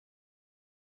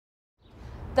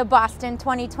The Boston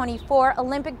 2024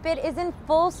 Olympic bid is in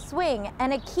full swing,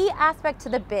 and a key aspect to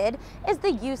the bid is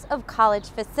the use of college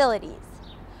facilities.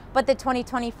 But the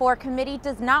 2024 committee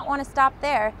does not want to stop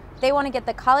there. They want to get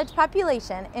the college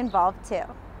population involved too.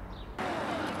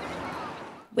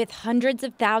 With hundreds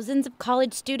of thousands of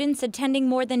college students attending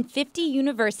more than 50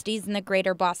 universities in the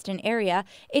greater Boston area,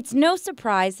 it's no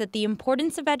surprise that the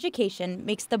importance of education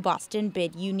makes the Boston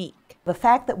bid unique. The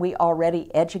fact that we already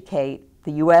educate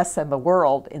the U.S. and the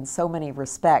world in so many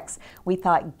respects, we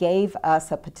thought gave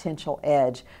us a potential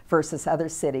edge versus other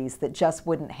cities that just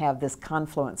wouldn't have this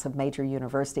confluence of major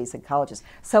universities and colleges.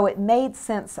 So it made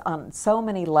sense on so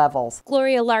many levels.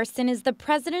 Gloria Larson is the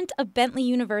president of Bentley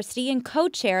University and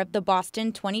co-chair of the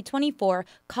Boston 2024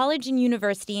 College and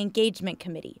University Engagement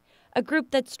Committee, a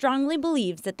group that strongly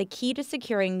believes that the key to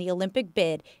securing the Olympic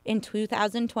bid in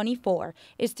 2024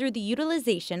 is through the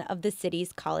utilization of the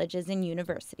city's colleges and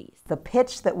universities. The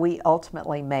pitch that we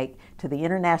ultimately make to the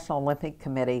International Olympic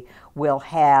Committee will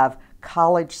have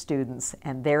college students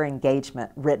and their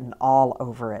engagement written all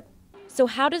over it. So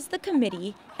how does the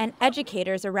committee and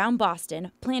educators around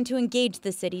Boston plan to engage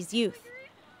the city's youth?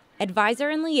 Advisor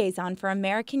and liaison for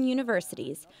American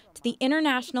universities to the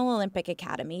International Olympic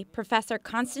Academy, Professor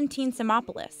Konstantin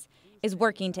Simopoulos, is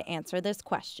working to answer this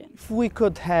question. If we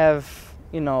could have,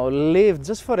 lived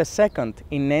just for a second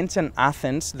in ancient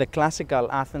Athens, the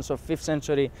classical Athens of 5th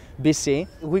century BC,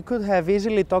 we could have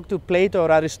easily talked to Plato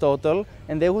or Aristotle,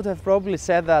 and they would have probably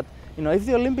said that, if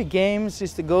the Olympic Games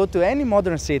is to go to any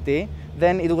modern city,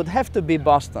 then it would have to be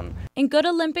Boston. In good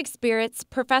Olympic spirits,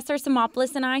 Professor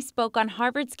Simopoulos and I spoke on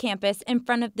Harvard's campus in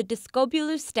front of the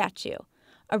Discobolus statue,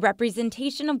 a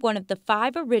representation of one of the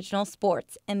 5 original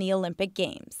sports in the Olympic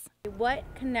Games. What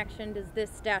connection does this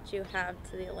statue have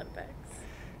to the Olympics?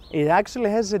 It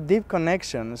actually has a deep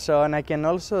connection. And I can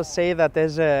also say that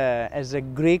as a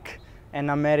Greek and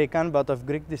American, but of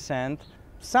Greek descent,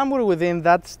 somewhere within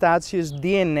that statue's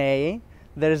DNA,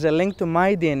 there is a link to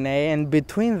my DNA, and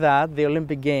between that, the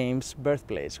Olympic Games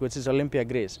birthplace, which is Olympia,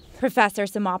 Greece. Professor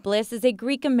Simopoulos is a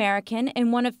Greek American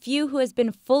and one of few who has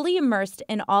been fully immersed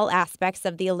in all aspects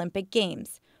of the Olympic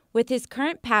Games, with his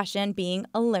current passion being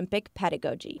Olympic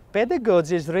pedagogy.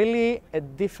 Pedagogy is really a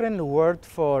different word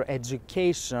for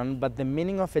education, but the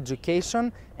meaning of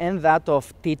education and that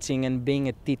of teaching and being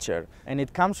a teacher. And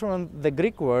it comes from the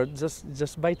Greek word,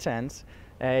 just by chance.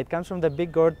 It comes from the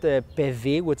big word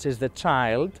παιδί, which is the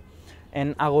child,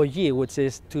 and agogí, which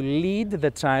is to lead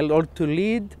the child or to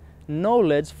lead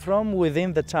knowledge from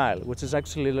within the child, which is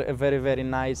actually a very, very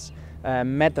nice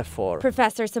metaphor.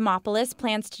 Professor Simopoulos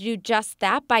plans to do just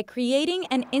that by creating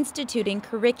and instituting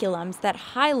curriculums that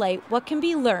highlight what can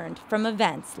be learned from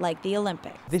events like the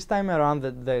Olympics. This time around,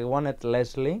 the one at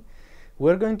Leslie,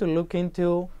 we're going to look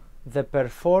into the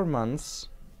performance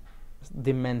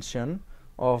dimension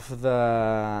of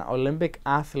the Olympic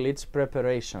athletes'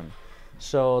 preparation.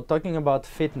 So talking about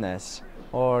fitness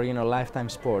or lifetime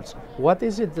sports, what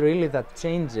is it really that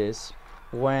changes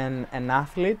when an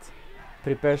athlete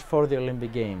prepares for the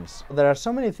Olympic Games? There are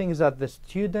so many things that the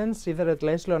students, either at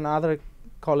Leslie or on other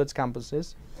college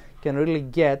campuses, can really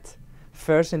get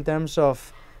first in terms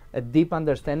of a deep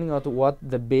understanding of what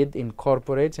the bid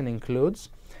incorporates and includes,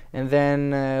 and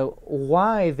then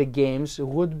why the Games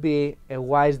would be a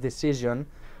wise decision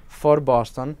for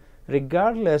Boston,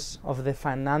 regardless of the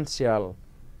financial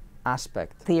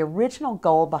aspect. The original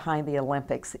goal behind the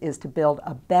Olympics is to build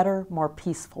a better, more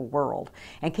peaceful world.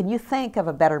 And can you think of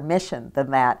a better mission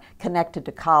than that connected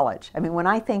to college? I mean, when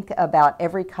I think about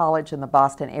every college in the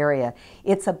Boston area,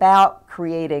 it's about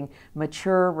creating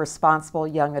mature, responsible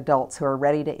young adults who are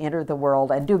ready to enter the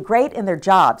world and do great in their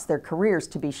jobs, their careers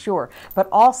to be sure, but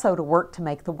also to work to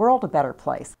make the world a better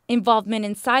place. Involvement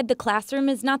inside the classroom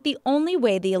is not the only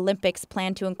way the Olympics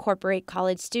plan to incorporate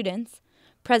college students.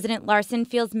 President Larson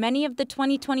feels many of the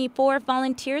 2024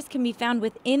 volunteers can be found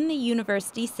within the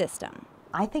university system.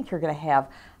 I think you're going to have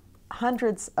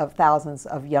hundreds of thousands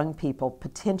of young people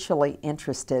potentially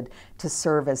interested to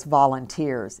serve as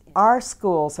volunteers. Our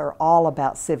schools are all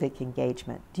about civic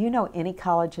engagement. Do you know any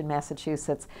college in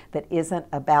Massachusetts that isn't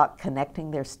about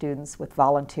connecting their students with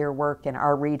volunteer work in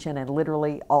our region and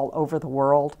literally all over the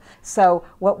world? So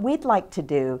what we'd like to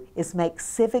do is make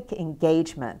civic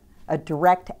engagement a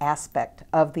direct aspect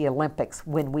of the Olympics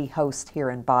when we host here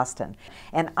in Boston.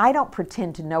 And I don't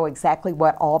pretend to know exactly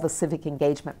what all the civic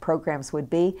engagement programs would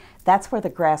be. That's where the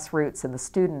grassroots and the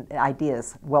student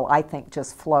ideas will, I think,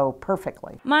 just flow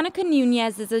perfectly. Monica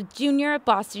Nunez is a junior at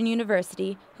Boston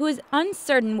University who is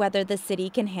uncertain whether the city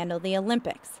can handle the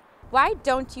Olympics. Why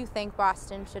don't you think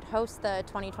Boston should host the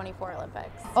 2024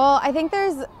 Olympics? Well, I think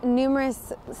there's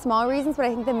numerous small reasons, but I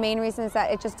think the main reason is that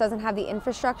it just doesn't have the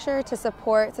infrastructure to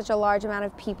support such a large amount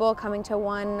of people coming to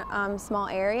one small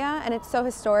area. And it's so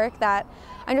historic that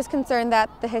I'm just concerned that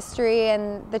the history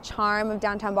and the charm of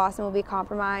downtown Boston will be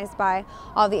compromised by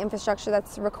all the infrastructure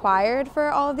that's required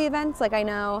for all of the events. Like I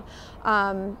know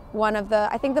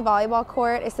I think the volleyball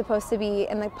court is supposed to be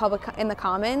in the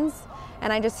Commons.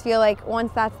 And I just feel like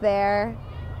once that's there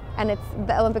and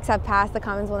the Olympics have passed, the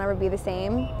Commons will never be the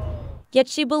same. Yet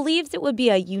she believes it would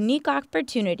be a unique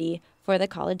opportunity for the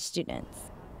college students.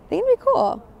 I think it'd be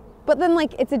cool. But then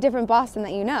it's a different Boston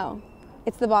that you know.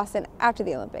 It's the Boston after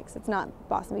the Olympics. It's not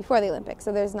Boston before the Olympics.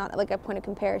 So there's not a point of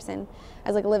comparison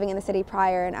as living in the city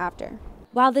prior and after.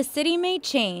 While the city may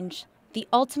change, the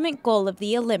ultimate goal of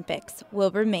the Olympics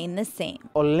will remain the same.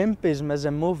 Olympism as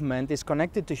a movement is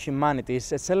connected to humanity.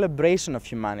 It's a celebration of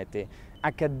humanity.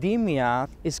 Academia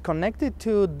is connected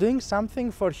to doing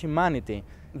something for humanity.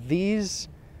 This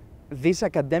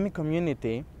academic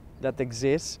community that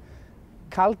exists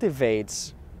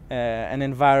cultivates an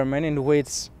environment in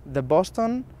which the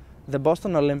Boston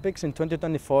Olympics in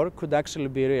 2024 could actually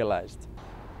be realized.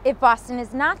 If Boston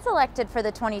is not selected for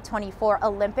the 2024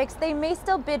 Olympics, they may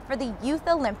still bid for the Youth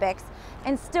Olympics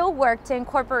and still work to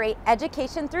incorporate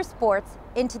education through sports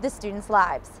into the students'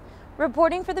 lives.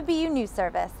 Reporting for the BU News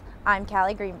Service, I'm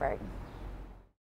Kalie Greenberg.